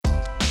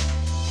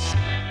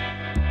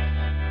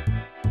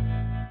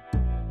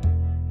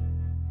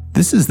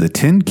This is the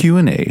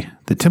 10Q&A,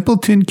 the Temple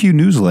 10Q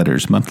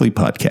newsletter's monthly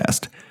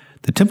podcast.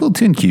 The Temple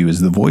 10Q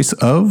is the voice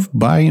of,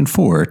 by, and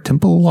for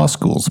Temple Law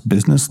School's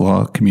business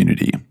law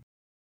community.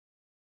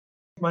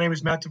 My name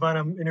is Matt Devine.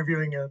 I'm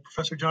interviewing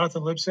Professor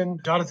Jonathan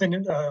Lipson.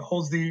 Jonathan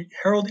holds the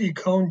Harold E.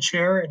 Cohn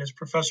Chair and is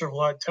Professor of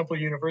Law at Temple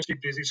University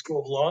Business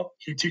School of Law.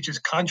 He teaches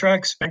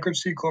contracts,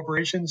 bankruptcy,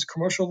 corporations,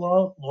 commercial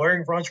law,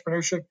 lawyering for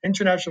entrepreneurship,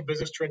 international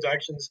business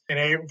transactions, and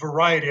a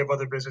variety of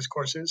other business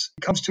courses.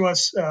 He comes to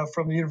us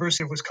from the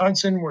University of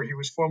Wisconsin, where he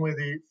was formerly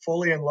the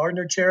Foley and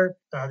Lardner Chair.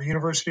 The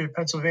University of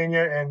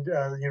Pennsylvania and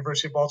the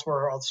University of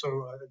Baltimore are also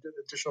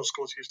additional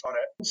schools he's taught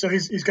at. So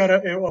he's got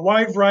a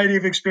wide variety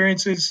of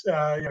experiences.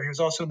 He was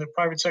also in the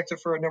private sector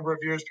for a number of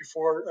years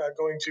before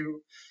going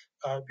to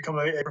become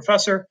a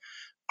professor.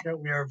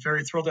 We are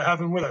very thrilled to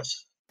have him with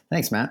us.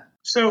 Thanks, Matt.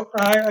 So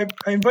I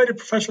invited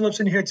Professor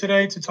Lipson here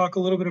today to talk a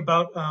little bit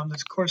about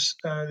this course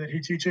that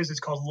he teaches. It's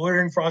called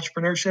Lawyering for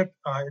Entrepreneurship.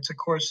 It's a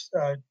course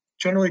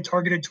generally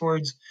targeted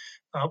towards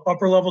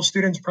upper-level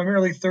students,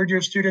 primarily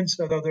third-year students,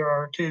 although there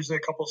are occasionally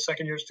a couple of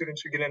second-year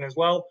students who get in as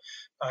well.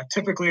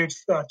 Typically,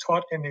 it's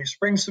taught in the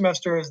spring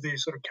semester as the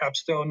sort of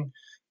capstone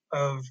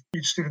of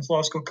each student's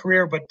law school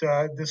career, but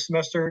this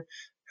semester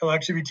he'll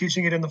actually be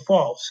teaching it in the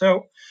fall.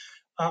 So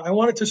I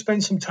wanted to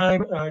spend some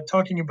time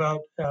talking about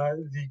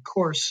the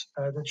course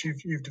that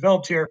you've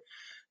developed here.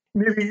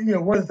 Maybe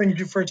one of the things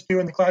you first do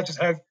in the class is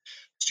have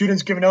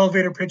students give an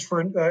elevator pitch for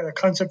a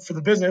concept for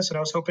the business, and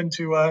I was hoping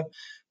to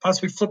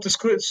possibly flip the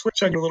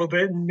switch on you a little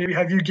bit and maybe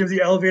have you give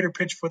the elevator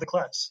pitch for the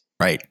class.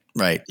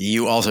 Right.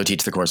 You also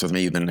teach the course with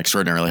me. You've been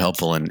extraordinarily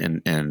helpful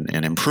in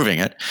improving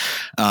it.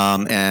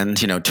 And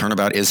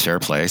turnabout is fair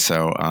play.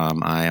 So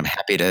I am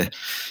happy to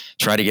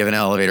try to give an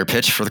elevator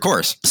pitch for the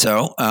course.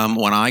 So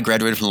when I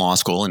graduated from law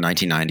school in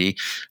 1990,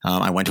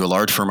 I went to a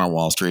large firm on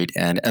Wall Street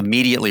and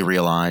immediately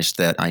realized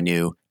that I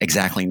knew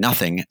exactly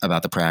nothing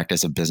about the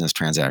practice of business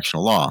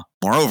transactional law.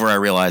 Moreover, I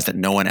realized that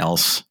no one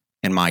else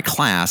in my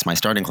class, my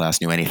starting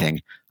class, knew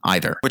anything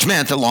either, which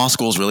meant that law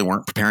schools really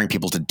weren't preparing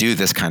people to do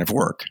this kind of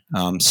work.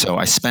 So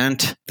I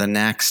spent the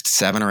next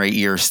 7 or 8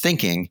 years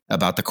thinking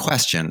about the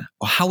question,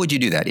 well, how would you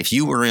do that? If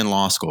you were in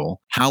law school,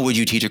 how would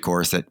you teach a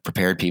course that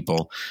prepared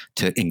people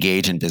to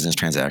engage in business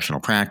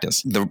transactional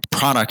practice? The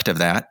product of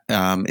that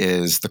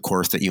is the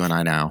course that you and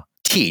I now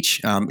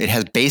teach. It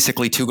has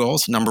basically 2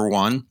 goals. Number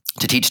 1,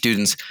 to teach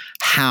students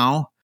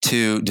how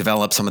to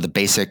develop some of the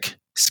basic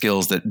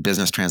skills that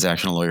business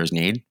transactional lawyers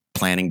need: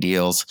 planning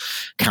deals,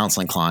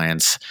 counseling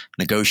clients,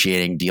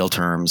 negotiating deal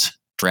terms,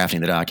 drafting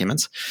the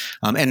documents.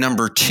 And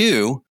number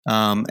 2,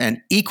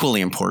 and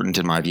equally important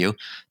in my view,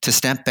 to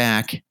step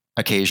back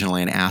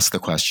occasionally and ask the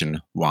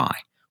question, why?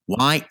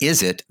 Why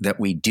is it that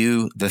we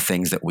do the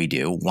things that we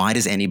do? Why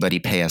does anybody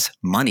pay us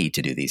money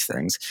to do these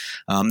things?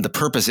 The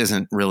purpose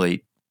isn't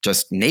really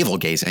just navel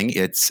gazing.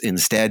 It's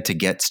instead to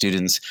get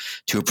students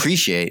to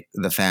appreciate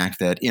the fact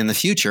that in the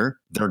future,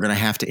 they're going to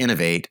have to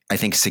innovate, I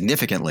think,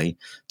 significantly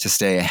to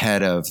stay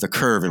ahead of the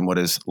curve in what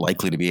is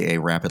likely to be a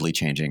rapidly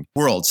changing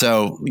world.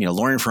 So,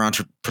 Lawyering for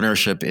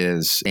Entrepreneurship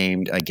is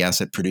aimed, I guess,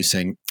 at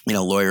producing,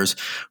 lawyers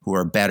who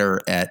are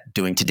better at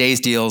doing today's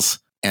deals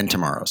and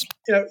tomorrow's.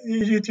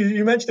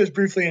 You mentioned this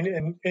briefly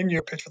in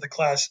your pitch for the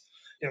class.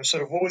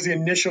 Sort of what was the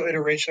initial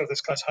iteration of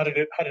this class? How did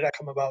that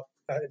come about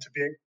into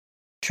being?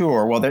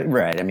 Sure. Well,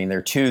 right. I mean, there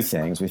are 2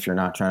 things. If you're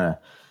not trying to,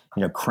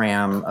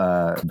 cram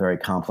a very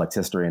complex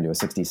history into a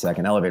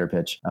 60-second elevator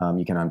pitch,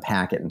 you can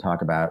unpack it and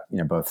talk about,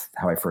 both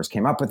how I first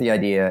came up with the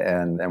idea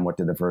and what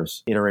did the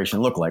first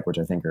iteration look like, which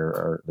I think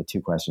are the 2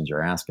 questions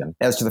you're asking.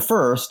 As to the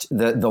first,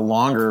 the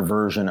longer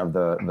version of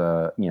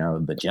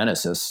the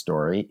genesis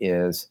story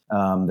is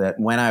that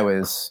when I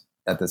was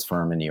at this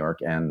firm in New York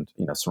and,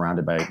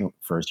 surrounded by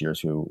first years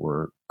who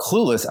were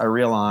clueless, I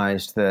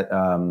realized that,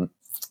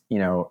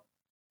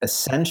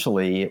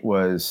 essentially, it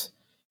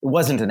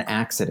wasn't an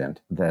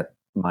accident that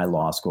my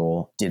law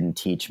school didn't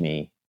teach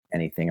me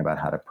anything about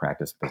how to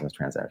practice business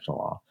transactional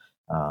law,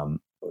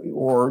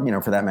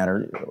 or for that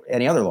matter,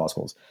 any other law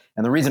schools.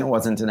 And the reason it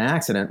wasn't an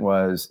accident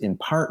was in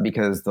part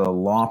because the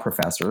law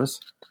professors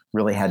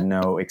really had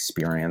no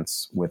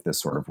experience with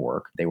this sort of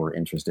work. They were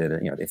interested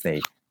in, if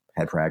they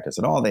had practice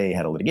at all, they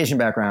had a litigation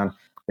background.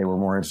 They were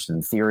more interested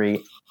in theory.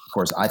 Of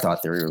course, I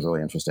thought theory was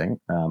really interesting.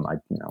 One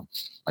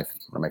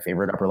of my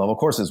favorite upper level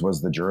courses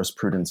was the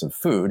jurisprudence of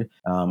food,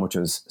 which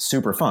was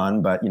super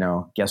fun. But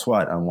guess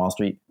what? On Wall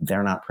Street,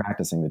 they're not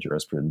practicing the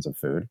jurisprudence of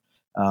food.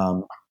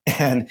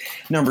 And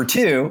number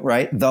 2,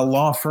 right? The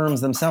law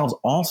firms themselves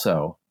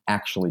also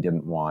actually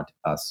didn't want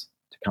us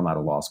to come out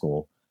of law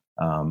school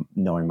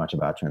knowing much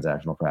about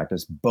transactional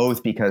practice,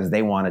 both because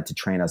they wanted to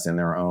train us in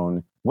their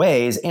own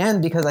ways,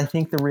 and because I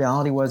think the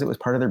reality was it was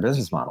part of their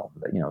business model.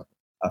 That,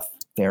 a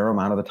fair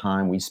amount of the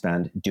time we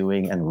spend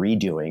doing and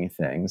redoing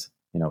things,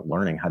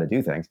 learning how to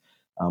do things,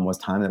 was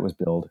time that was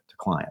billed to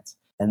clients.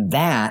 And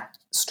that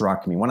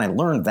struck me, when I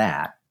learned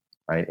that,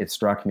 right, it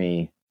struck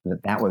me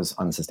that was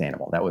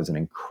unsustainable. That was an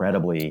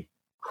incredibly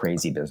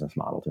crazy business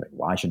model to me.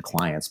 Why should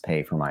clients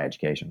pay for my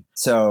education?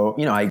 So,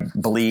 I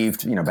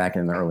believed, back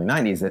in the early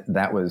 90s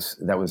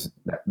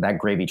that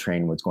gravy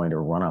train was going to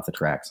run off the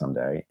track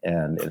someday.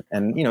 And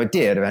it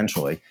did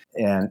eventually.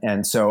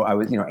 And so I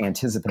was,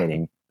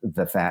 anticipating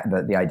the fact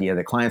that the idea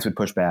that clients would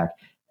push back,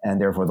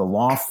 and therefore the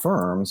law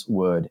firms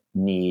would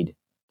need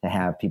to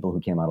have people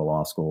who came out of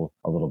law school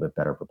a little bit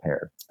better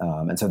prepared.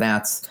 And so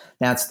that's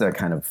the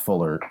kind of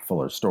fuller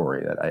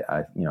story that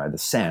I had the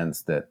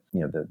sense that,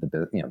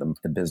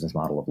 the business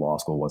model of law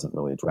school wasn't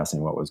really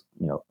addressing what was,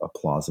 a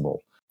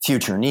plausible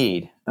future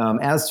need.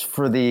 As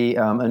for the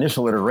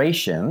initial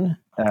iteration,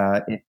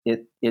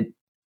 it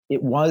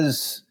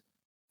was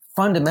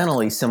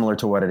fundamentally similar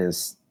to what it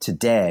is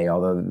today,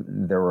 although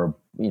there were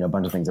a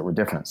bunch of things that were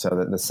different. So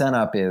the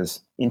setup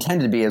is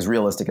intended to be as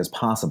realistic as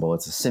possible.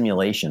 It's a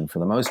simulation for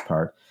the most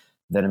part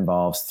that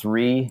involves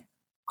 3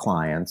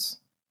 clients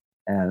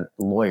and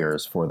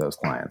lawyers for those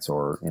clients,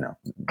 or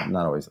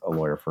not always a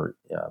lawyer for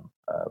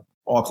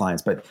all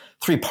clients, but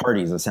 3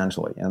 parties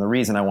essentially. And the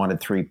reason I wanted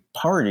 3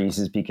 parties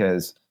is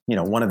because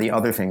one of the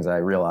other things I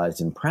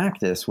realized in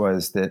practice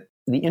was that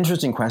the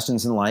interesting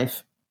questions in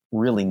life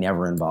really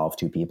never involve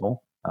 2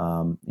 people.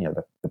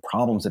 The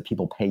problems that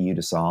people pay you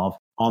to solve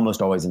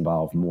almost always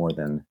involve more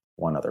than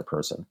one other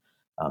person.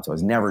 So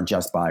it's never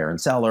just buyer and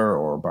seller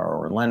or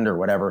borrower and lender,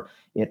 whatever.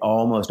 It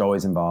almost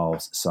always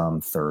involves some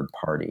third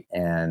party.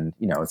 And,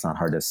 it's not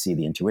hard to see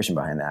the intuition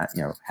behind that.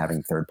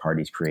 Having third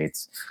parties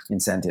creates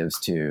incentives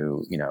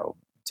to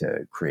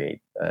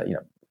create,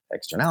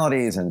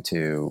 externalities and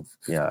to,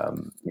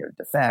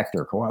 defect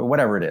or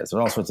whatever it is.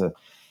 There's all sorts of,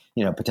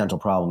 potential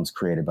problems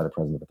created by the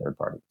presence of a third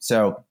party.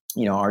 So,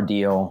 our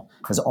deal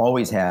has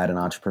always had an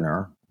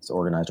entrepreneur. It's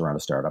organized around a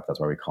startup. That's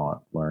why we call it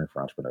Learning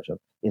for Entrepreneurship.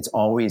 It's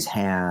always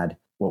had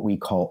what we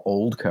call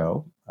old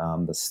co,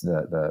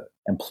 the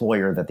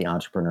employer that the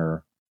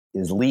entrepreneur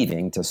is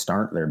leaving to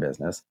start their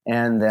business,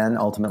 and then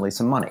ultimately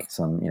some money,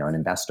 an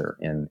investor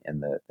in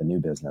the new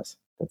business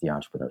that the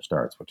entrepreneur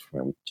starts, which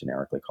we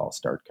generically call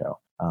start co.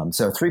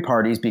 So 3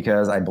 parties,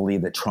 because I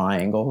believe that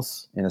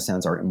triangles, in a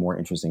sense, are more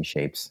interesting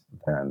shapes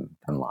than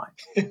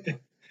lines.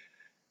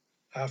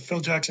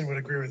 Phil Jackson would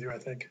agree with you, I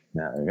think.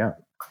 There you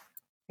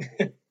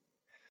go.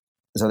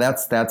 So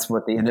that's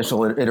what the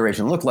initial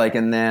iteration looked like.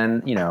 And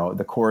then,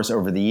 the course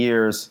over the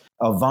years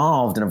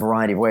evolved in a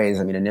variety of ways.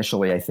 I mean,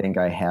 initially, I think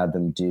I had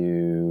them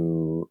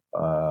do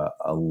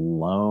a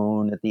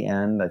loan at the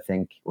end. I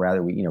think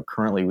rather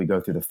currently we go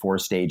through the 4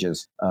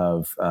 stages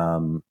of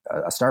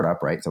a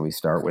startup, right? So we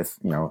start with,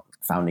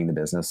 founding the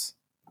business.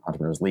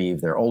 Entrepreneurs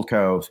leave their old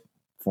co,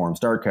 form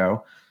start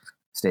co.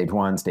 Stage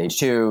 1, stage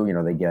 2,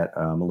 they get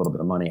a little bit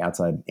of money,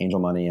 outside angel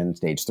money. And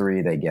stage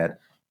 3, they get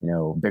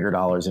bigger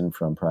dollars in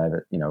from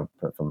private,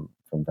 from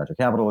venture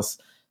capitalists.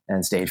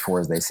 And stage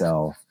 4 is they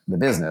sell the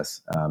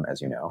business,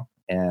 as you know.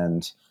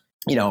 And,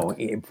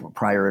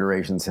 prior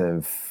iterations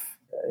have,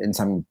 in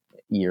some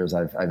years,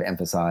 I've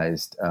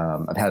emphasized,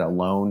 I've had a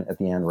loan at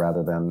the end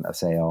rather than a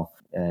sale.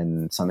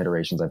 And some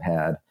iterations I've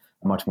had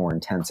a much more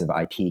intensive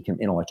IP,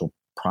 intellectual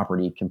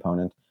property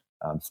component.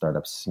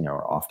 Startups,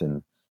 are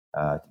often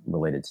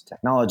related to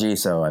technology.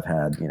 So I've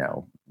had,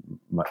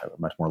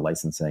 much more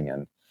licensing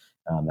and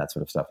that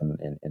sort of stuff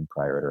in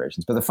prior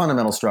iterations. But the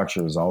fundamental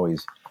structure has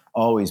always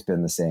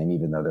been the same,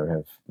 even though there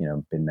have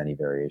been many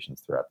variations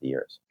throughout the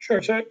years.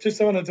 Sure. So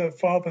I wanted to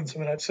follow up on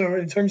some of that. So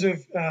in terms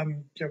of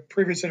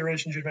previous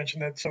iterations, you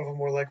mentioned that some of them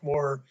were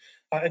more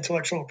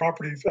intellectual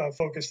property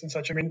focused and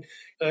such. I mean,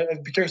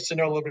 I'd be curious to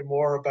know a little bit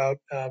more about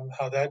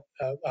how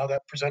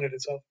that presented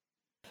itself.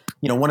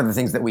 One of the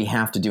things that we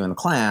have to do in the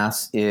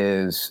class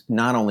is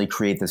not only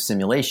create the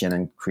simulation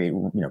and create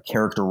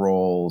character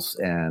roles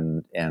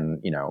and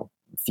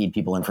feed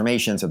people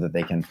information so that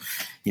they can,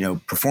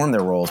 perform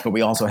their roles, but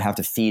we also have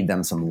to feed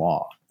them some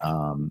law.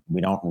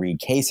 We don't read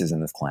cases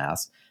in this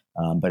class,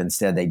 but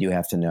instead they do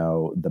have to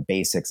know the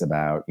basics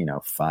about,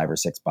 5 or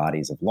 6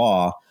 bodies of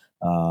law,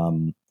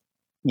 some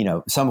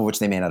of which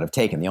they may not have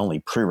taken. The only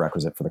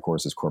prerequisite for the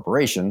course is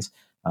corporations,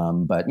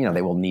 but,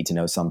 they will need to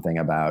know something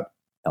about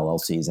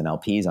LLCs and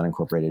LPs,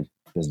 unincorporated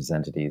business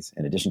entities,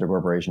 in addition to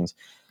corporations.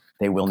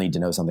 They will need to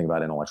know something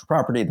about intellectual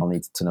property. They'll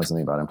need to know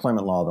something about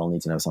employment law. They'll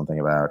need to know something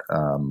about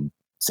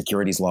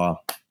securities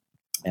law,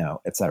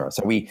 et cetera.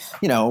 So we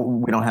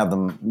don't have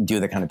them do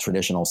the kind of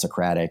traditional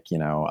Socratic,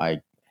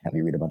 I have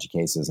you read a bunch of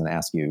cases and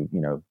ask you,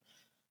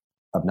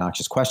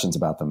 obnoxious questions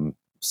about them,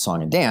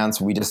 song and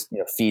dance. We just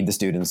feed the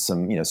students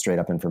some, straight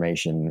up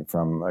information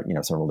from,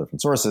 several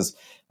different sources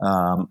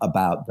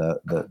about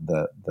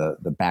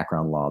the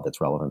background law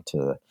that's relevant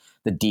to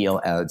the deal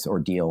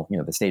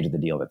the stage of the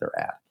deal that they're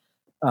at.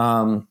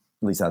 At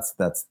least that's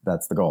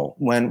the goal.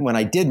 When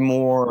I did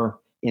more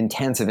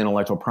intensive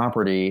intellectual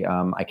property,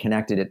 I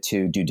connected it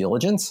to due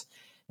diligence.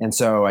 And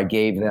so I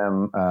gave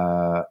them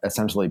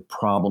essentially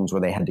problems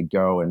where they had to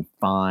go and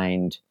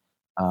find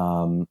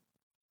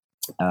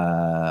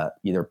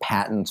either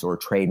patents or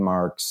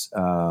trademarks,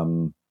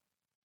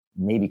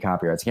 maybe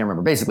copyrights. I can't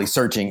remember. Basically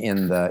searching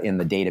in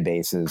the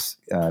databases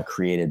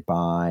created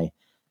by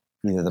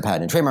either the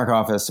Patent and Trademark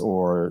Office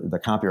or the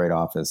Copyright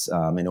Office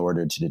in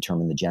order to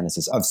determine the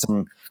genesis of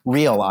some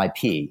real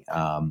IP,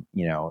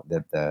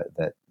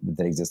 that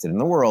existed in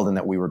the world, and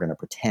that we were going to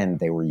pretend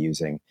they were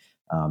using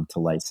to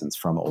license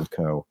from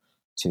Oldco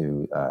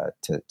to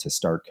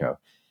StartCo.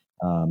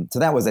 So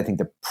that was, I think,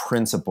 the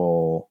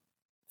principal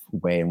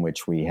way in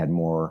which we had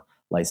more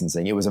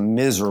licensing. It was a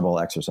miserable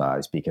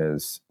exercise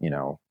because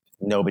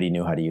nobody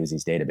knew how to use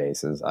these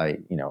databases. I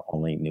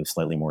only knew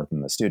slightly more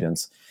than the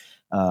students.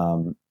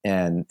 And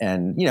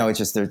it's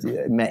just, there's,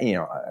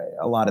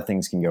 a lot of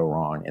things can go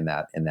wrong in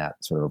that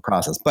sort of a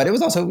process, but it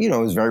was also, it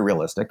was very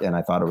realistic, and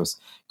I thought it was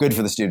good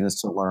for the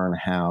students to learn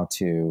how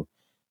to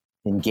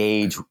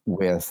engage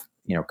with,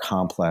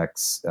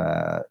 complex,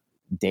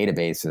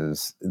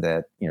 databases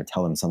that,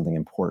 tell them something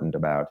important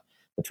about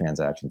the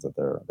transactions that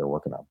they're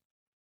working on.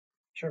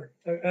 Sure.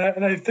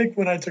 And I think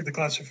when I took the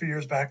class a few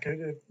years back,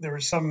 there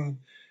was some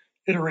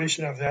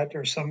iteration of that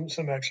or some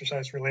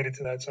exercise related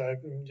to that. So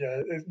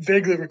it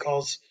vaguely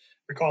recall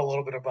a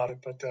little bit about it,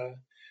 but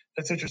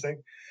that's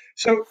interesting.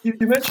 So you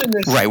mentioned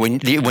this, right?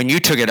 When you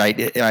took it,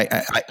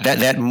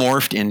 that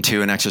morphed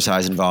into an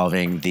exercise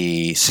involving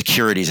the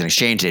Securities and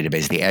Exchange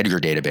database, the EDGAR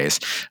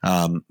database,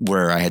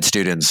 where I had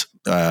students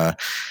run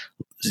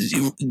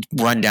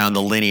down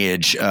the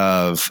lineage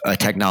of a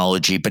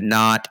technology, but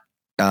not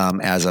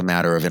as a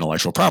matter of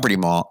intellectual property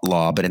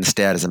law, but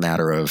instead as a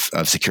matter of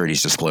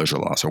securities disclosure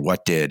law. So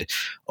what did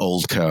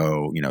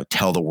Oldco,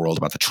 tell the world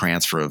about the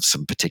transfer of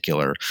some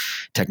particular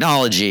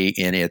technology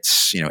in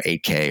its,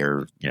 8K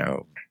or,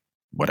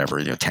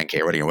 whatever, 10K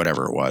or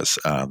whatever it was.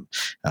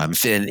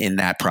 In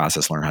that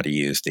process, learn how to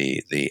use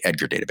the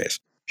EDGAR database.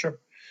 Sure.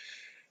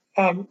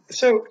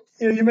 So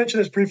you mentioned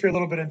this briefly a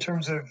little bit in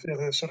terms of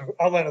the sort of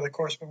outline of the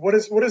course, but what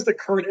is the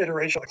current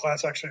iteration of the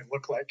class actually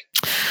look like?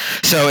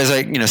 So as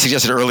I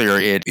suggested earlier,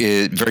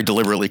 it very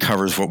deliberately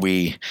covers what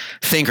we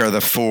think are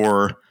the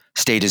 4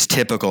 stages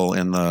typical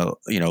in the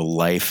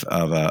life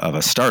of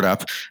a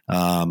startup.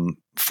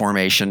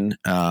 Formation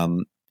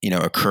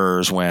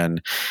occurs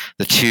when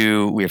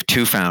we have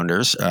 2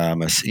 founders, a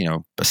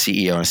CEO and a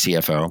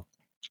CFO.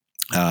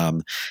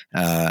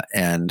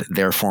 And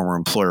their former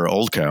employer,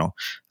 Oldco,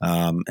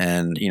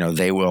 and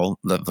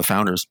the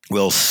founders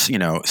will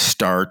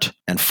start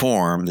and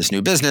form this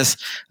new business,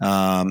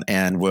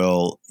 and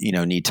will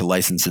need to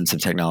license in some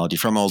technology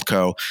from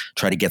Oldco,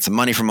 try to get some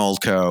money from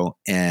Oldco,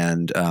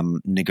 and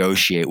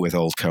negotiate with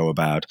Oldco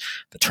about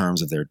the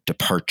terms of their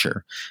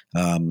departure.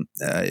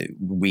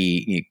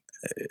 We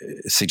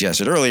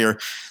suggested earlier,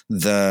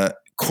 the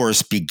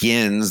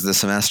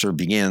semester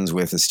begins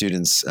with the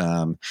students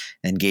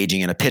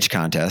engaging in a pitch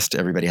contest.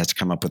 Everybody has to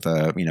come up with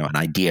an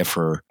idea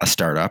for a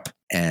startup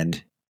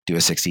and do a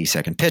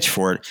 60-second pitch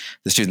for it.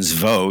 The students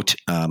vote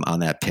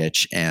on that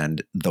pitch,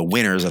 and the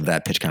winners of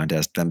that pitch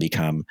contest then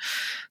become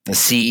the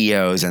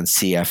CEOs and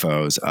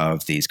CFOs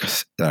of these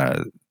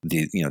the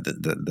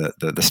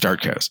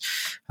StartCos.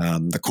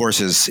 The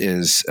course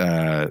is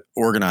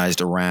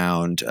organized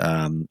around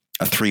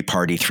a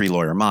 3-party,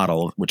 3-lawyer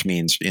model, which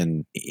means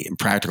in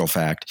practical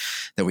fact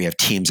that we have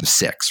teams of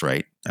 6,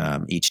 right?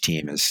 Each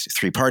team is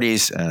 3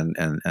 parties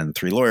and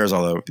 3 lawyers,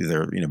 although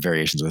there are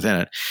variations within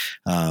it.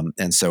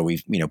 And so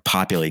we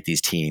populate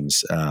these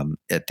teams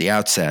at the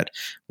outset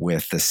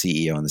with the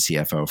CEO and the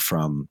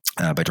CFO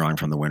by drawing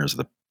from the winners of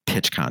the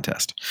pitch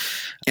contest.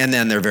 And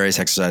then there are various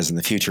exercises in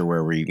the future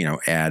where we,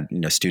 add,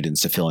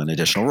 students to fill in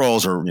additional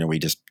roles, or, we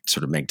just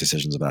sort of make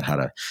decisions about how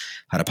to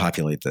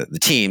populate the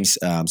teams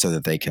so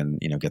that they can,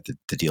 get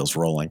the deals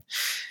rolling.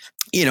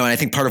 And I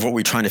think part of what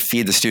we're trying to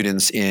feed the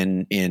students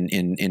in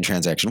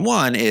transaction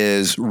 1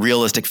 is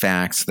realistic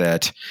facts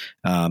that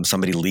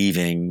somebody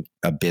leaving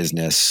a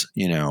business,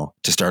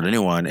 to start a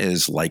new one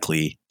is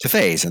likely to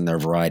face. And there are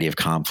a variety of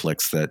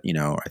conflicts that,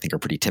 I think are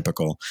pretty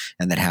typical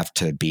and that have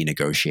to be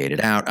negotiated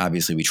out.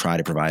 Obviously, we try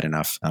to provide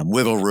enough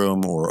wiggle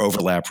room or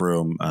overlap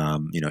room,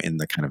 in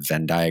the kind of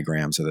Venn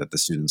diagram so that the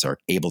students are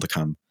able to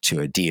come to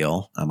a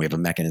deal. We have a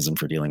mechanism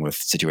for dealing with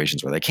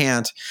situations where they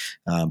can't,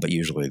 but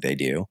usually they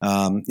do.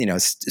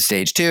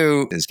 Stage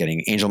 2 is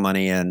getting angel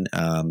money in.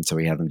 So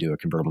we have them do a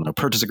convertible note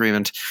purchase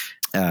agreement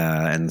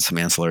and some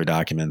ancillary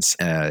documents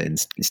in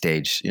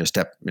stage,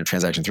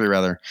 transaction 3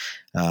 rather.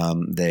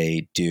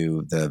 They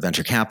do the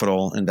venture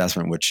capital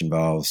investment, which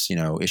involves,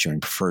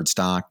 issuing preferred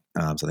stock.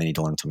 So they need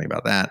to learn something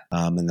about that.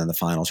 And then the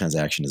final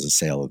transaction is a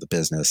sale of the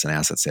business, an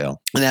asset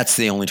sale. And that's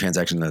the only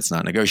transaction that's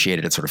not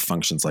negotiated. It sort of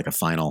functions like a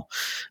final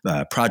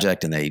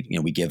project. And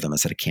we give them a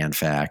set of canned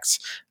facts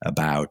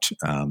about,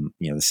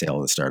 the sale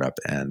of the startup,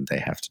 and they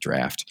have to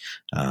draft,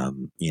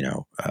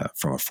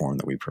 from a form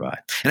that we provide.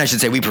 And I should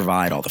say we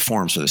provide all the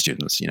forms for the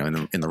students,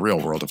 in the real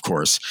world, of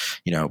course,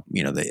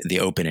 the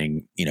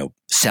opening,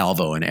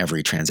 salvo in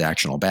every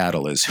transactional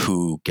battle is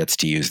who gets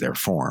to use their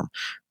form.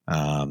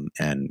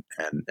 And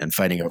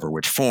fighting over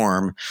which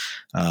form,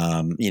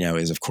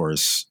 is of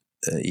course,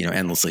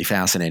 endlessly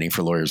fascinating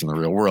for lawyers in the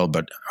real world,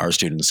 but our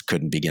students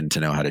couldn't begin to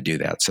know how to do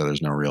that. So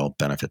there's no real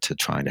benefit to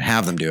trying to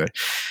have them do it.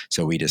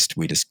 So we just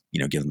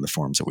give them the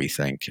forms that we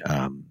think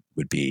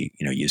would be,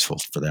 useful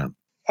for them.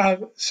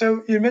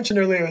 So you mentioned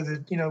earlier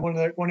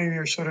that one of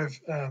your sort of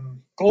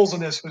goals in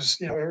this was,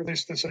 or at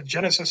least the sort of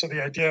genesis of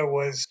the idea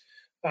was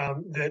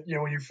that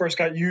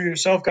when you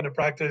yourself got into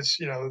practice,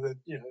 that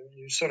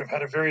you sort of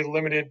had a very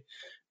limited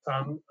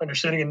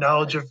understanding and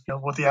knowledge of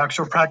what the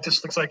actual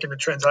practice looks like in the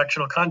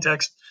transactional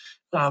context,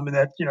 and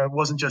that it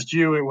wasn't just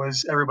you; it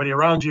was everybody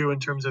around you in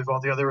terms of all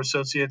the other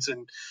associates,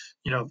 and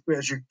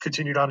as you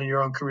continued on in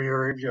your own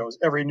career,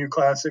 every new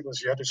class it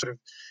was you had to sort of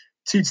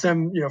teach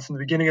them, from the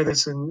beginning of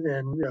this,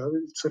 and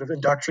sort of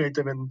indoctrinate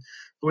them in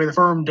the way the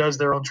firm does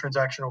their own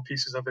transactional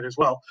pieces of it as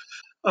well.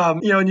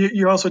 And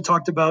you also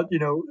talked about,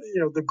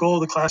 the goal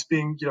of the class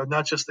being,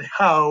 not just the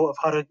how of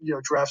how to,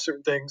 draft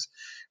certain things,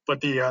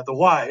 but the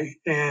why.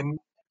 And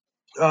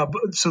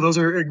so those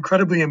are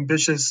incredibly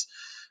ambitious,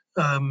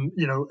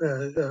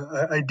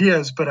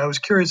 ideas. But I was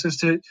curious as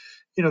to,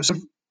 sort of,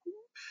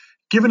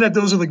 given that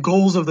those are the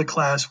goals of the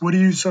class, what are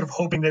you sort of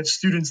hoping that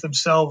students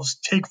themselves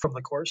take from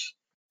the course?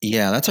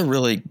 Yeah, that's a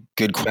really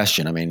good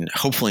question. I mean,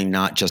 hopefully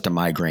not just a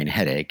migraine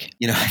headache.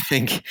 I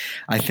think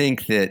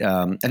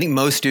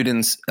most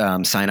students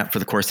sign up for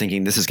the course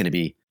thinking this is going to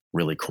be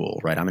really cool,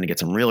 right? I'm going to get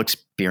some real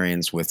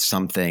experience with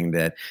something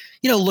that,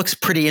 looks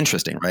pretty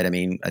interesting, right? I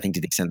mean, I think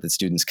to the extent that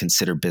students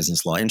consider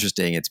business law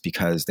interesting, it's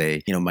because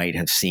they, might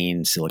have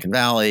seen Silicon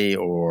Valley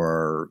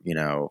or,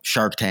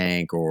 Shark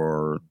Tank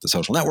or The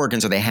Social Network.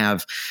 And so they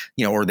have,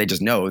 or they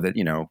just know that,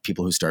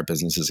 people who start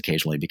businesses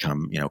occasionally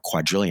become,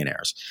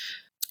 quadrillionaires.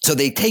 So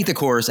they take the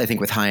course, I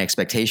think, with high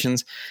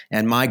expectations.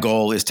 And my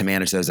goal is to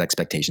manage those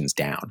expectations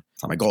down.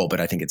 It's not my goal, but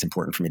I think it's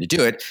important for me to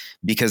do it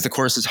because the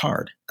course is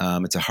hard.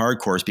 It's a hard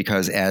course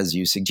because, as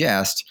you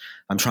suggest,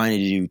 I'm trying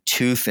to do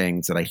two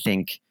things that I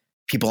think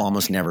people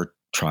almost never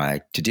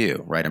try to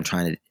do, right? I'm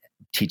trying to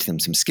teach them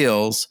some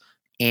skills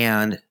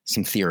and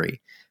some theory.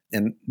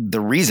 And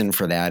the reason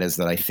for that is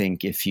that I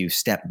think if you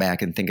step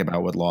back and think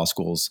about what law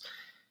schools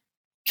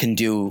can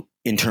do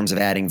in terms of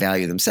adding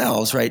value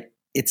themselves, right?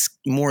 It's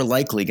more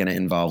likely going to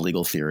involve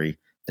legal theory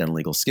than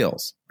legal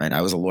skills, right?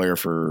 I was a lawyer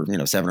for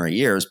 7 or 8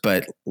 years,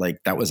 but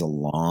that was a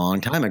long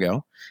time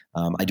ago.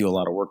 I do a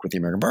lot of work with the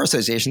American Bar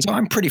Association, so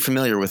I'm pretty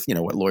familiar with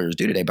what lawyers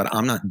do today, but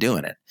I'm not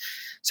doing it.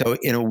 So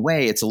in a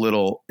way, it's a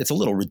little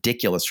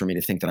ridiculous for me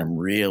to think that I'm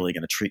really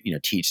going to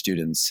teach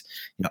students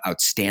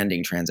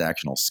outstanding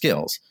transactional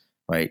skills,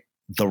 right?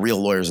 The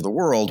real lawyers of the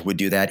world would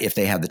do that if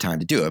they had the time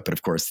to do it, but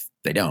of course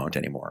they don't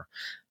anymore.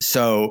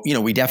 So,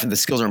 we definitely, the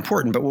skills are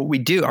important, but what we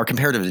do, our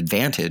comparative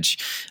advantage,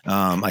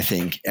 I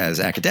think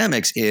as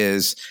academics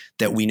is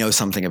that we know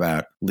something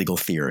about legal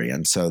theory.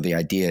 And so the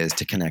idea is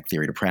to connect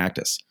theory to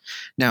practice.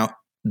 Now,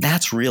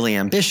 that's really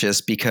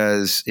ambitious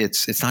because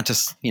it's not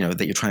just,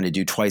 that you're trying to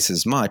do twice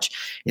as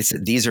much. It's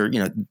that these are,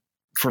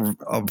 for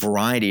a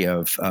variety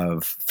of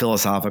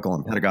philosophical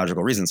and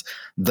pedagogical reasons,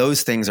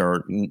 those things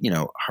are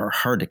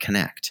hard to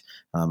connect.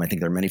 I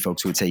think there are many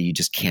folks who would say you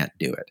just can't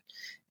do it,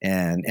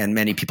 and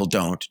many people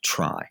don't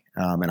try.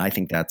 And I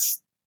think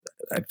that's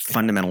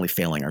fundamentally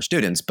failing our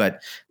students.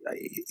 But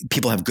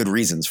people have good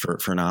reasons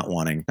for not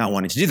wanting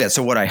to do that.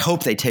 So what I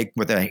hope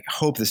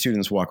the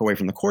students walk away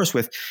from the course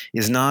with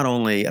is not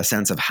only a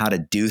sense of how to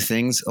do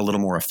things a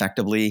little more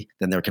effectively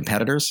than their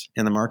competitors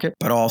in the market,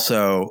 but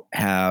also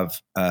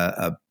have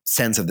a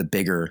sense of the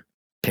bigger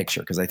picture.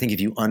 Because I think if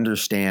you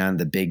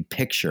understand the big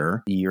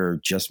picture, you're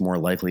just more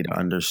likely to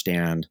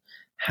understand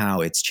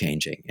how it's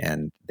changing,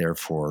 and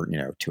therefore,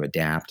 to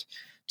adapt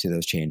to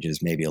those changes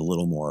maybe a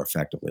little more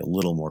effectively, a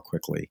little more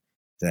quickly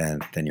than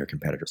your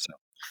competitors. So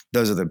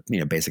those are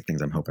the basic things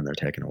I'm hoping they're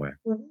taking away.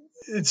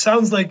 It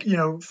sounds like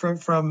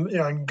from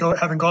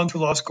having gone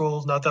through law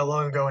school not that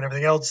long ago and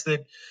everything else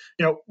that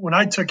when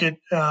I took it,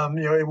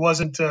 it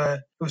wasn't. It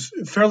was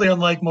fairly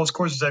unlike most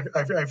courses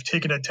I've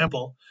taken at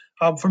Temple.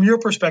 From your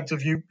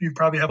perspective, you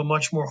probably have a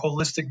much more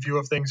holistic view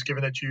of things,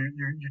 given that you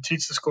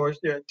teach this course,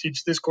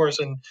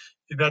 and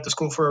you've been at the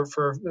school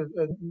for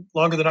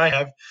longer than I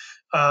have.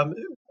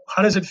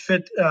 How does it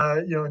fit,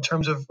 in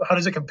terms of how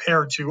does it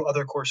compare to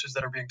other courses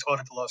that are being taught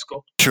at the law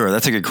school? Sure,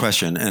 that's a good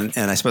question, and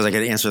I suppose I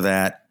could answer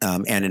that,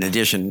 and in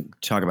addition,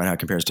 talk about how it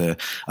compares to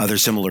other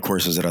similar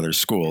courses at other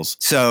schools.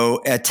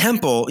 So at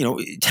Temple,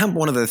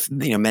 one of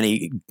the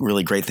many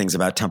really great things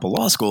about Temple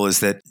Law School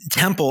is that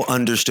Temple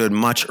understood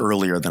much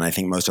earlier than I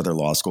think most other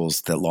law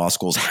schools that law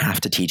schools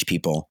have to teach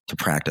people to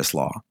practice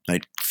law.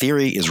 Right?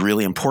 Theory is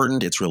really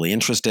important; it's really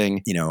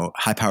interesting.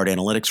 High-powered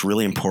analytics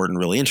really important,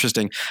 really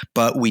interesting,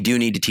 but we do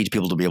need to teach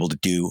people to be able to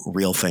do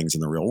real things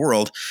in the real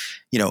world.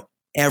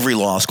 Every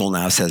law school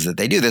now says that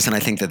they do this, and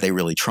I think that they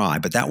really try.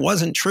 But that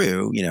wasn't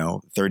true,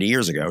 30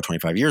 years ago,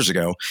 25 years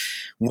ago,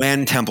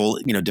 when Temple,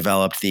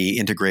 developed the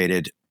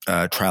Integrated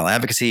Trial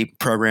Advocacy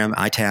Program,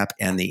 ITAP,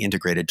 and the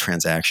Integrated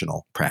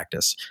Transactional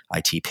Practice,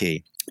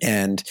 ITP.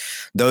 And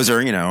those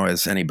are,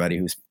 as anybody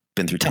who's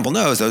been through Temple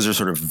knows, those are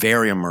sort of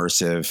very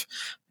immersive,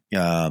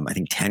 I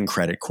think 10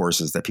 credit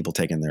courses that people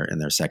take in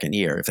their second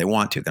year. If they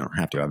want to, they don't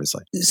have to,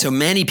 obviously. So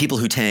many people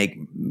who take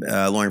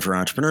Lawyering for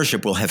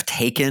Entrepreneurship will have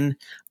taken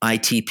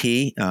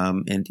ITP,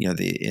 and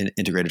the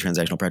Integrated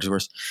Transactional Practice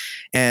course.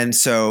 And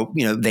so,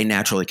 they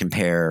naturally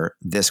compare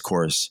this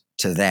course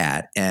to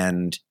that.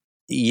 And,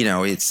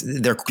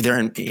 they're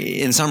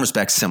in some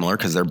respects similar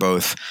because they're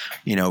both,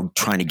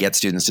 trying to get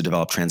students to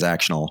develop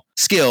transactional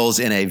skills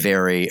in a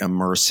very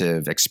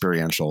immersive,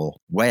 experiential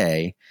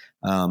way.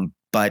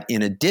 But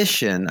in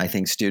addition, I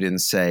think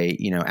students say,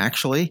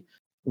 actually,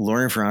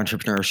 learning for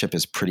entrepreneurship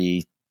is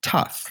pretty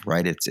tough,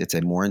 right? It's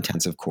a more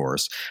intensive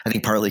course. I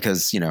think partly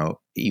because,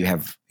 you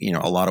have,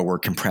 a lot of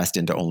work compressed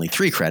into only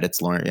 3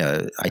 credits.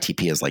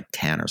 ITP is like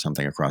 10 or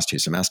something across 2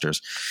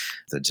 semesters.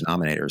 The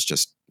denominator is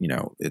just,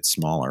 it's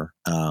smaller.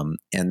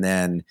 And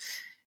then,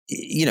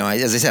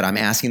 as I said, I'm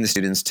asking the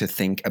students to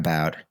think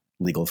about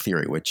legal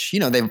theory, which,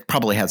 they've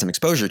probably had some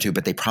exposure to,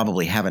 but they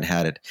probably haven't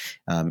had it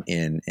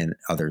in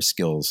other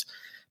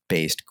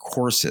skills-based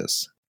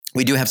courses.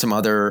 We do have some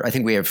other. I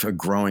think we have a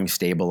growing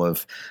stable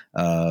of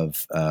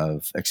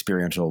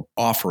experiential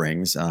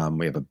offerings.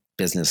 We have a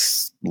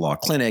business law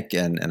clinic,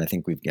 and I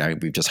think we've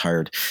just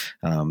hired.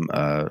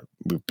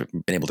 We've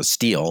been able to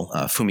steal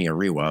Fumi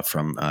Ariwa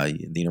from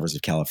the University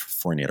of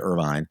California at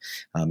Irvine,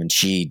 and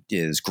she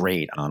is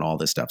great on all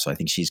this stuff. So I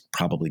think she's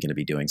probably going to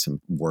be doing some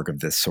work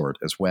of this sort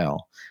as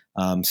well.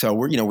 So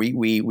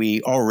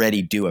we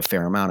already do a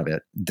fair amount of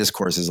it. This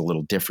course is a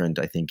little different,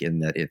 I think, in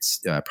that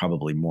it's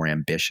probably more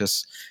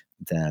ambitious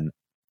than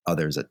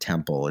others at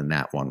Temple in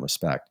that one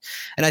respect.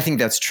 And I think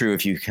that's true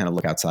if you kind of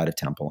look outside of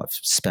Temple. I've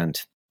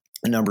spent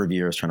a number of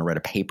years trying to write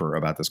a paper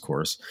about this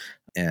course.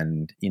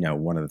 And,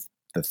 one of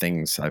the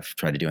things I've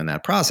tried to do in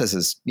that process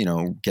is,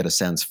 get a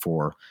sense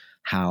for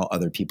how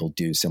other people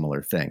do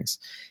similar things.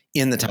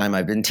 In the time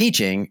I've been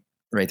teaching,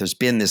 right, there's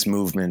been this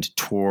movement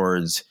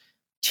towards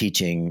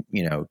teaching,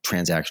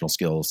 transactional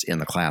skills in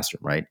the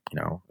classroom, right?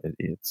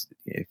 It's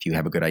if you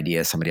have a good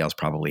idea, somebody else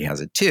probably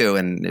has it too.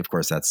 And of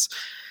course, that's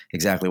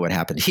exactly what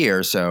happened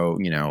here. So,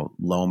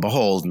 lo and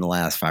behold, in the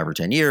last 5 or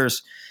 10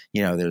 years,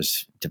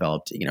 there's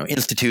developed,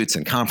 institutes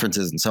and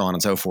conferences and so on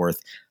and so forth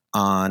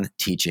on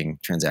teaching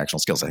transactional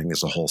skills. I think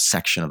there's a whole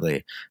section of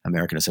the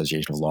American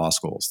Association of Law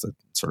Schools, the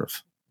sort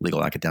of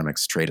legal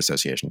academics trade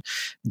association,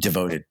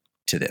 devoted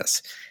to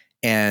this.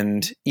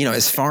 And,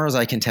 as far as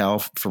I can tell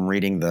from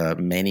reading the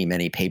many,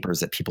 many papers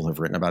that people have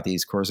written about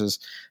these courses,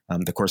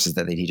 the courses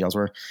that they teach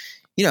elsewhere,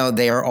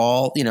 they are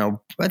all,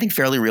 I think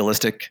fairly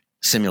realistic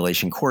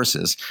simulation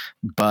courses,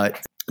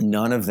 but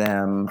none of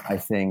them, I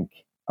think,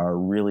 are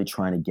really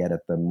trying to get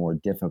at the more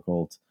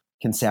difficult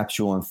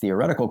conceptual and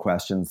theoretical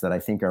questions that I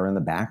think are in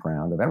the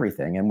background of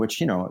everything, and which,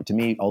 to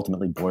me,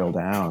 ultimately boil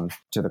down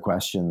to the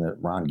question that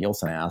Ron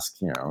Gilson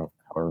asked,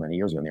 however many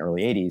years ago in the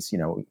early 80s,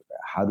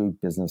 how do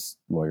business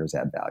lawyers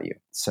add value?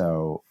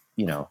 So,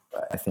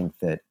 I think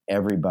that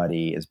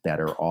everybody is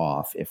better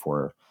off if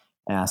we're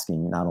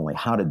asking not only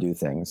how to do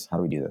things, how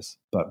do we do this,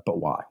 but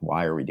why?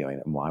 Why are we doing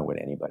it? And why would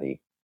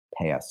anybody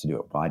pay us to do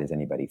it? Why does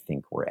anybody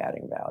think we're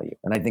adding value?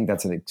 And I think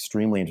that's an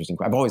extremely interesting.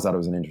 I've always thought it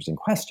was an interesting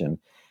question,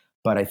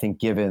 but I think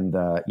given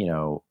the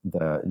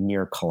the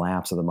near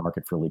collapse of the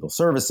market for legal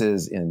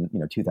services in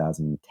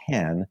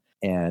 2010,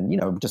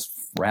 and just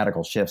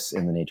radical shifts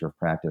in the nature of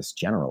practice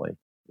generally,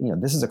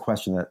 this is a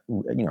question that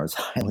is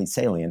highly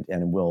salient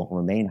and will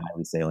remain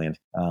highly salient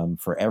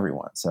for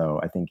everyone. So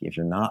I think if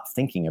you're not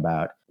thinking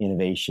about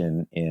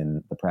innovation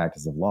in the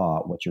practice of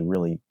law, what you're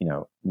really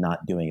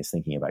not doing is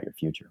thinking about your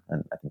future,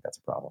 and I think that's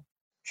a problem.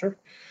 Sure.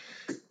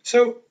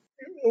 So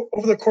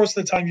over the course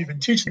of the time you've been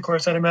teaching the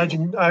course, I'd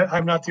imagine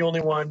I'm not the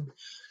only one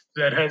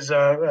that has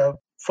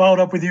followed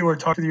up with you or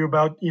talked with you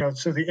about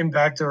so the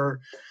impact or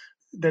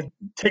that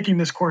taking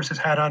this course has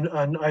had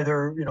on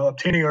either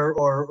obtaining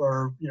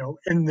or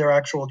in their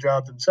actual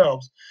job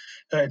themselves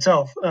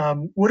itself.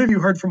 What have you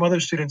heard from other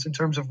students in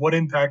terms of what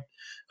impact,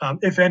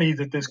 if any,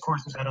 that this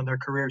course has had on their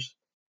careers?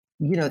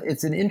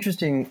 It's an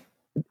interesting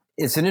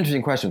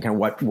question. Kind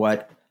of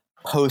what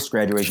post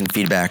graduation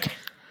feedback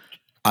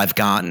I've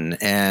gotten,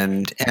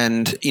 and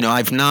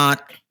I've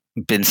not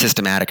been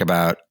systematic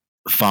about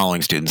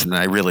following students, and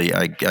I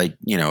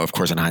of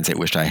course, in hindsight,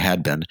 wished I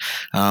had been.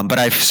 But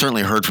I've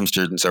certainly heard from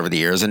students over the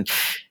years, and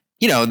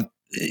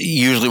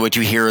usually what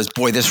you hear is,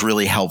 "Boy, this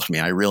really helped me.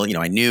 I really,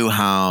 I knew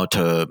how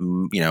to,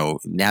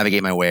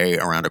 navigate my way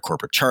around a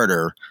corporate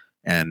charter,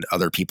 and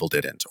other people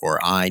didn't, or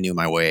I knew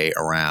my way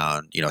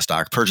around, a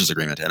stock purchase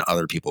agreement, and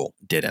other people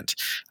didn't.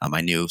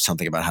 I knew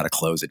something about how to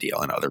close a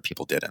deal, and other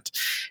people didn't."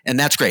 And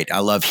that's great. I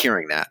love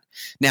hearing that.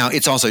 Now,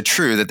 it's also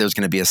true that there's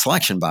going to be a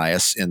selection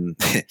bias in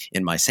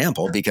my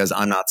sample, because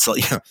I'm not,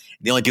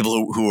 the only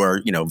people who are,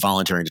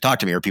 volunteering to talk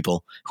to me are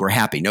people who are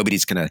happy.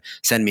 Nobody's going to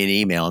send me an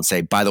email and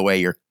say, "By the way,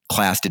 your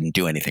class didn't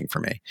do anything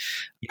for me."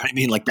 You know what I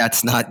mean? Like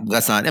that's not,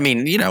 I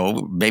mean,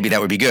 maybe that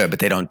would be good, but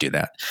they don't do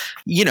that,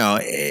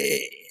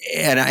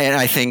 And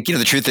I think,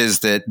 the truth is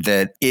that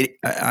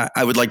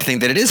I would like to think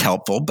that it is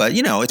helpful, but,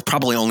 it's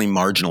probably only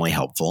marginally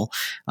helpful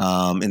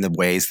in the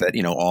ways that,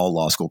 all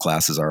law school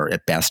classes are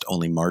at best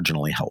only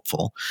marginally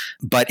helpful.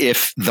 But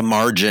if the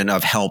margin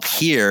of help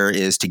here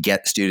is to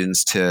get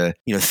students to,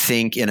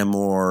 think in a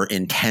more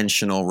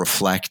intentional,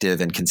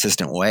 reflective, and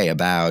consistent way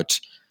about,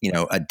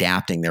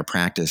 adapting their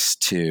practice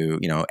to,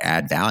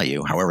 add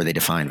value, however they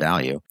define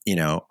value,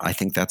 I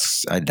think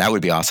that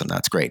would be awesome.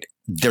 That's great.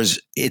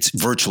 it's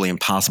virtually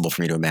impossible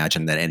for me to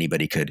imagine that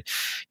anybody could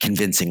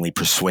convincingly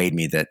persuade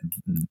me that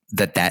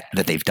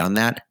they've done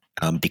that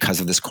because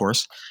of this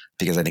course,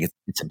 because I think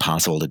it's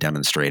impossible to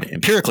demonstrate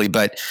empirically.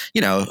 But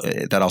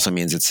that also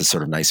means it's a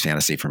sort of nice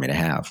fantasy for me to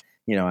have.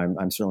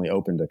 I'm certainly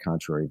open to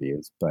contrary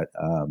views, but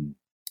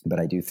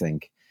I do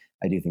think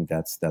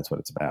that's what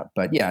it's about.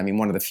 But yeah, I mean,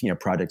 one of the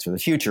projects for the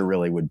future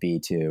really would be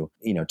to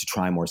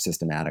try more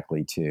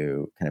systematically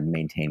to kind of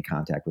maintain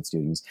contact with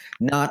students,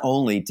 not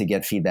only to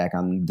get feedback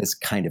on this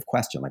kind of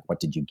question, like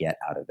what did you get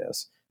out of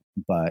this,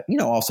 but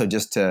also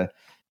just to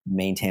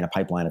maintain a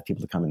pipeline of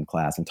people to come in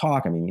class and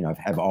talk. I mean,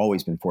 I've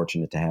always been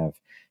fortunate to have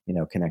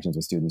connections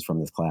with students from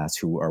this class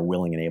who are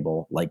willing and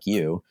able, like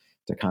you,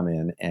 to come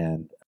in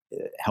and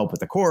help with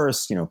the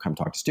course, come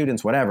talk to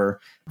students, whatever.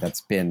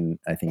 That's been,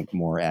 I think,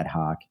 more ad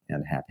hoc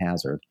and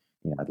haphazard.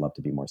 I'd love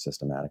to be more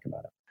systematic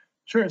about it.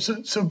 Sure.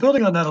 So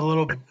building on that a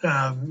little bit,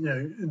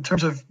 in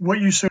terms of what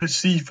you sort of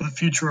see for the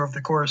future of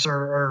the course,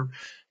 or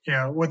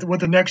what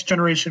the next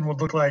generation would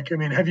look like. I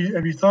mean, have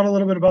you thought a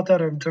little bit about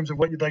that in terms of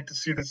what you'd like to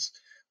see this,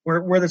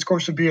 where this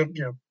course would be,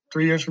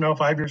 3 years from now,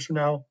 5 years from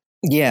now?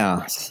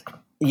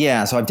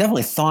 Yeah, so I've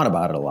definitely thought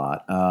about it a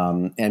lot.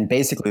 And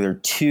basically, there are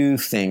two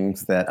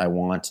things that I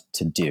want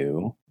to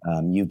do.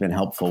 You've been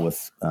helpful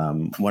with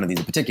one of these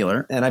in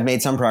particular, and I've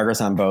made some progress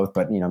on both,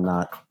 but I'm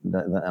not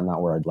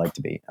where I'd like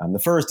to be. The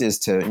first is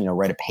to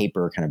write a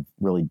paper, kind of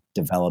really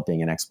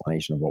developing an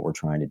explanation of what we're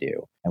trying to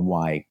do and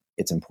why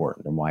it's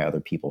important and why other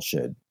people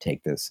should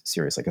take this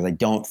seriously. Because I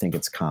don't think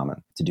it's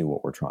common to do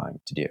what we're trying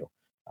to do.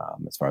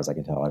 As far as I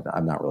can tell,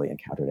 I've not really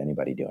encountered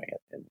anybody doing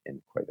it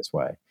in quite this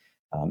way.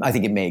 I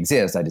think it may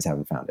exist. I just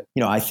haven't found it.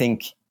 I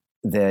think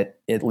that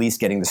at least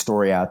getting the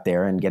story out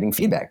there and getting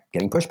feedback,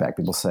 getting pushback.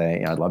 People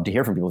say, I'd love to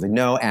hear from people who say,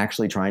 no,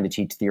 actually trying to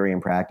teach theory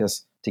and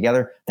practice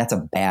together, that's a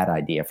bad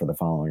idea for the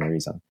following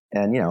reason.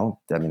 And,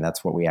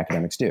 that's what we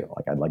academics do.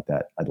 Like,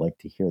 I'd like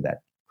to hear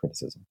that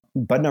criticism.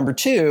 But number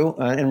two,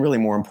 and really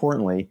more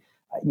importantly,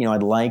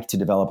 I'd like to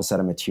develop a set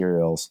of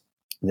materials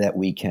that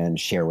we can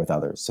share with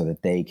others so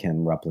that they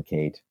can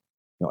replicate,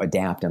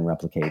 adapt and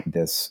replicate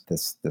this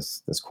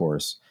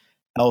course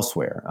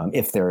elsewhere,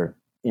 if they're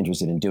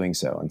interested in doing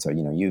so. And so,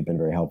 you've been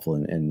very helpful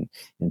in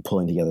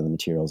pulling together the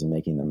materials and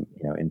making them,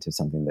 into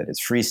something that is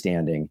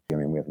freestanding. I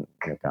mean, we haven't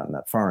gotten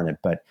that far in it,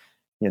 but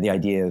the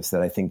idea is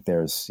that I think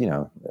there's,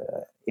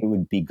 it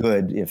would be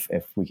good if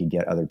we could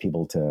get other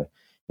people to,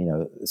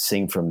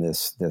 sing from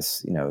this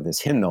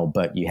hymnal,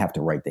 but you have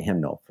to write the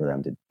hymnal for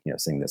them to,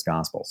 sing this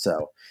gospel.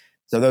 So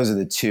those are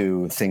the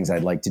two things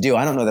I'd like to do.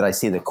 I don't know that I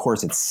see the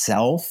course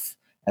itself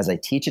as I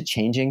teach it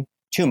changing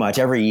too much.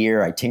 Every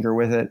year I tinker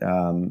with it,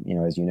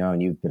 as you know,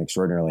 and you've been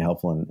extraordinarily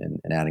helpful in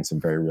adding some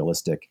very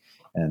realistic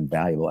and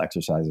valuable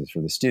exercises for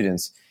the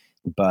students.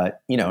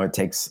 But, it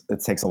takes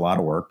a lot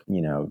of work,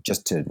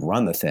 just to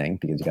run the thing,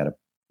 because you got to,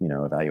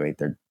 evaluate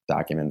their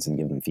documents and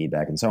give them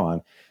feedback and so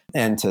on.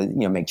 And to,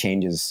 make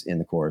changes in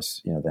the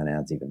course, then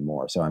adds even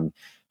more. So I'm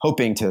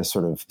hoping to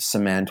sort of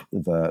cement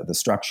the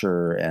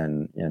structure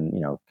and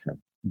kind of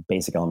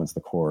basic elements of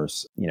the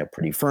course,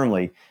 pretty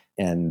firmly.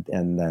 And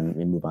then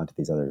we move on to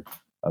these other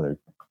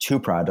two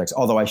projects.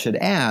 Although I should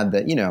add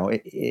that,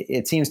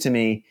 it seems to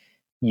me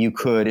you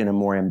could, in a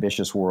more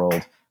ambitious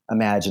world,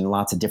 imagine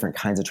lots of different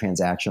kinds of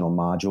transactional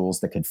modules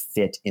that could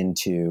fit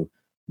into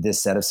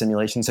this set of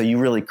simulations. So you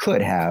really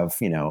could have,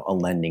 a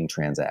lending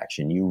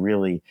transaction. You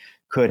really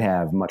could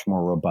have much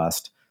more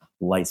robust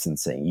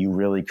licensing. You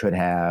really could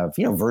have,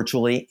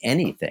 virtually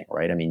anything,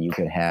 right? I mean, you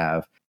could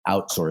have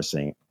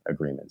outsourcing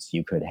agreements.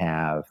 You could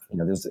have, and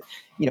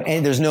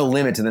there's no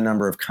limit to the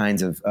number of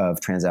kinds of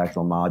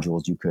transactional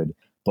modules you could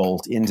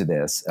bolt into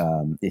this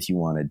if you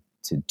wanted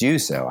to do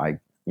so. I,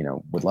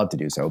 would love to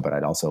do so, but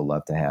I'd also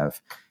love to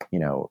have,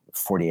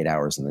 48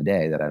 hours in the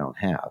day that I don't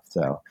have.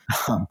 So,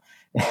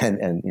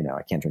 and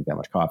I can't drink that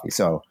much coffee.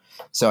 So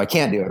I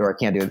can't do it, or I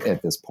can't do it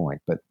at this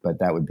point. But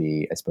that would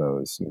be, I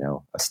suppose,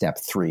 a step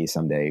 3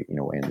 someday,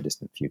 way in the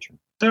distant future.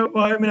 So,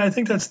 well, I mean, I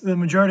think that's the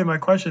majority of my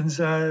questions.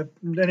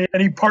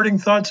 Any parting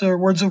thoughts or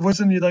words of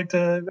wisdom you'd like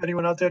to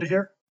anyone out there to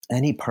hear?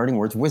 Any parting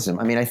words of wisdom?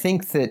 I mean, I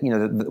think that,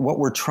 what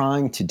we're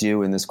trying to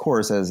do in this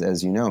course,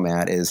 as you know,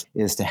 Matt, is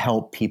to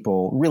help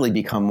people really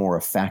become more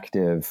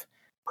effective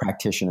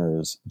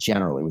practitioners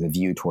generally, with a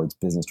view towards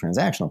business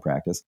transactional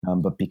practice.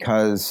 But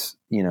because,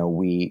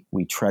 we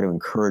try to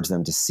encourage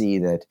them to see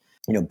that,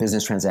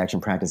 business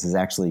transaction practice is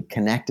actually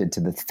connected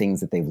to the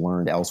things that they've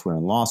learned elsewhere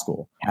in law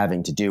school,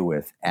 having to do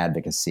with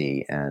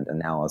advocacy and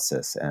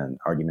analysis and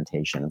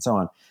argumentation and so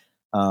on.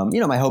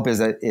 My hope is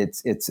that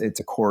it's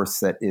a course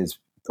that is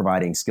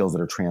providing skills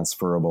that are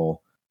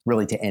transferable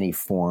really to any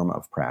form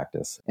of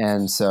practice.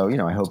 And so,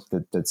 I hope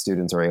that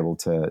students are able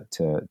to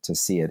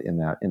see it in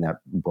that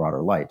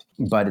broader light.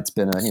 But it's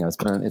been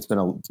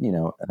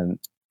an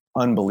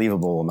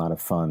unbelievable amount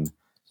of fun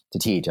to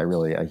teach.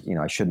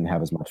 I shouldn't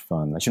have as much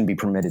fun. I shouldn't be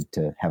permitted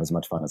to have as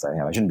much fun as I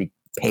have. I shouldn't be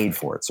paid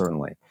for it,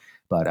 certainly,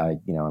 but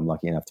I'm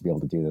lucky enough to be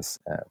able to do this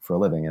for a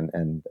living,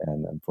 and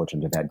I'm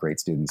fortunate to have had great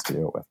students to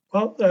do it with.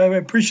 Well, I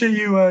appreciate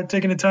you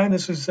taking the time.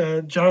 This was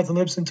Jonathan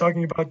Lipson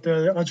talking about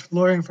the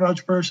Lawyering for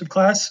Entrepreneurship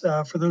class.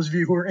 For those of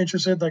you who are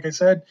interested, like I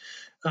said,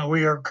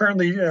 we are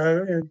currently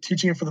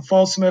teaching it for the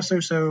fall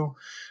semester. So,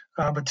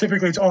 but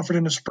typically it's offered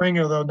in the spring,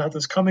 although not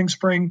this coming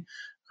spring.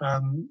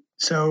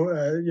 It's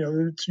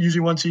usually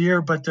once a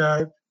year. But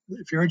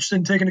if you're interested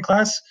in taking the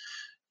class,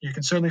 you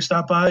can certainly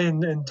stop by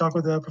and talk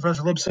with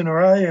Professor Lipson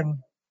or I, and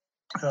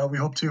we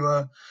hope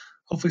to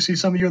hopefully see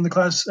some of you in the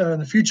class in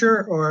the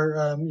future.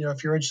 Or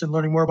if you're interested in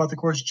learning more about the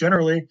course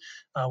generally,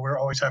 we're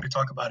always happy to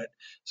talk about it.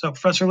 So,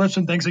 Professor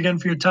Lipson, thanks again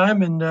for your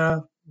time, and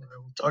we'll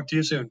talk to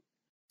you soon.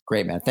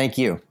 Great, man. Thank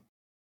you.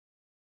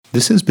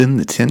 This has been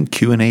the 10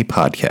 Q&A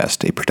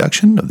podcast, a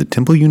production of the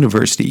Temple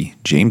University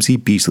James E.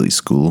 Beasley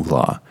School of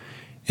Law.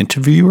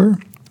 Interviewer,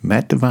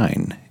 Matt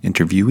Devine.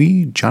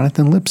 Interviewee,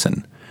 Jonathan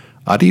Lipson.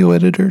 Audio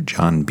editor,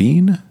 John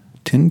Bean.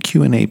 10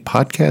 Q&A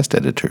podcast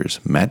editors,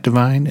 Matt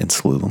Devine and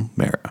Salil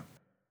Mehra.